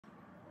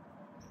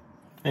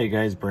Hey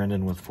guys,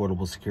 Brandon with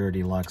Affordable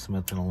Security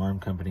Locksmith and Alarm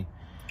Company.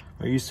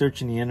 Are you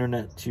searching the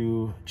internet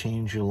to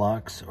change your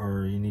locks,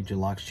 or you need your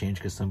locks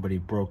changed because somebody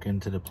broke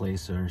into the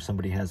place or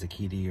somebody has a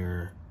key to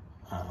your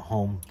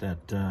home that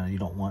you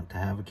don't want to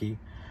have a key?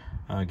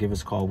 Give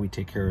us a call. We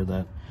take care of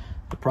that.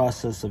 The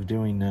process of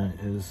doing that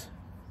is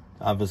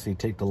obviously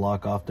take the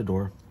lock off the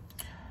door.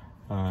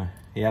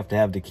 You have to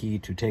have the key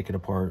to take it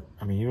apart.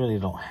 I mean, you really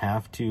don't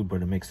have to,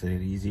 but it makes it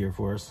easier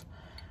for us.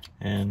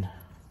 And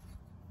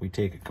we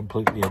take it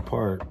completely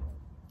apart,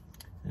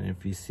 and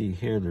if you see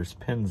here, there's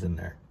pins in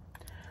there.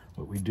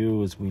 What we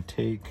do is we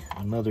take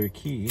another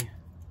key,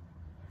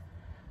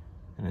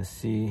 and I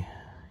see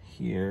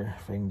here,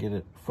 if I can get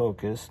it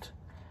focused,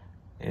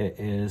 it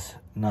is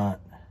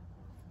not,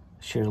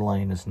 shear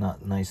line is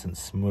not nice and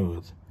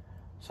smooth,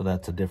 so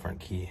that's a different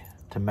key.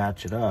 To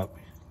match it up,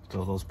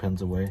 throw those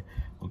pins away,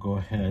 we'll go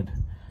ahead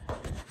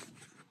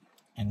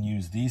and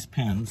use these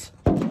pins.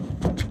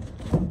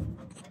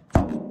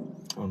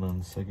 Hold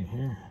on a second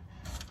here.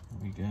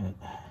 We got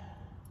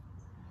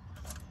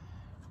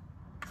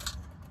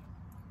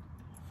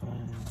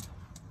 5,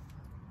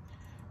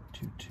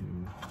 2,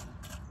 2,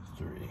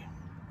 3.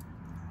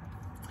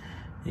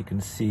 You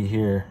can see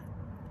here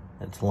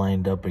it's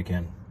lined up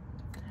again.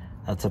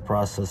 That's a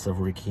process of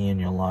rekeying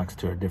your locks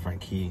to a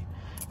different key.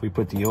 If we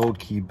put the old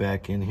key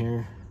back in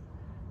here,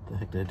 what the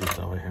heck did I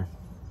do over here?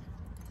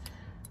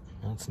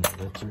 That's not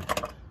that right.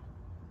 What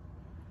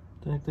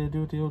the heck did I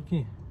do with the old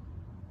key?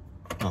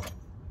 Oh.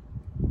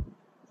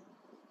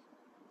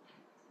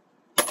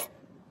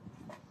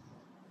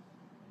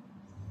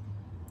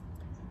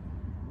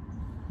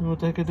 What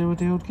the heck I did with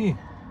the old key?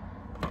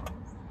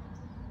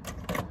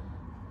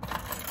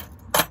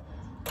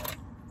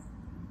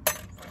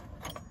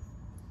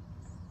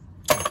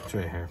 It's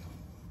right here.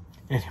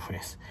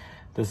 Anyways,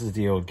 this is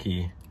the old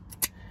key.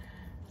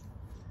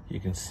 You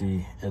can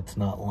see it's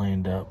not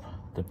lined up.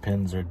 The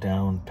pins are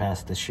down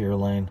past the shear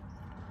line,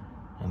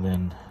 and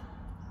then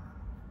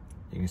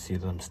you can see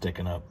them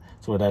sticking up.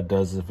 So what that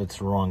does is, if it's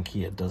the wrong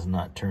key, it does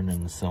not turn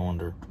in the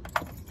cylinder.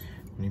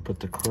 When you put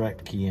the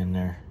correct key in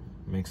there,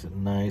 it makes it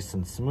nice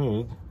and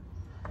smooth.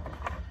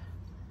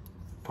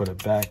 Put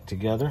it back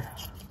together,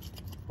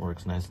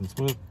 works nice and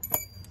smooth.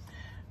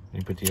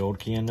 When you put the old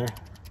key in there,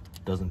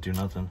 it doesn't do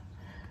nothing.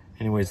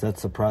 Anyways,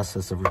 that's the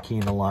process of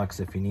rekeying the locks.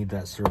 If you need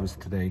that service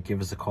today, give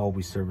us a call.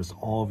 We service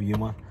all of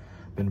Yuma.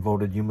 Been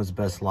voted Yuma's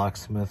best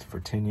locksmith for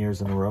 10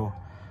 years in a row.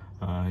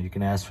 You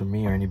can ask for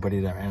me or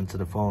anybody that answers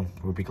the phone.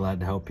 We'll be glad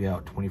to help you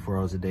out 24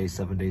 hours a day,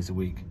 7 days a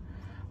week.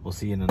 We'll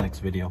see you in the next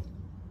video.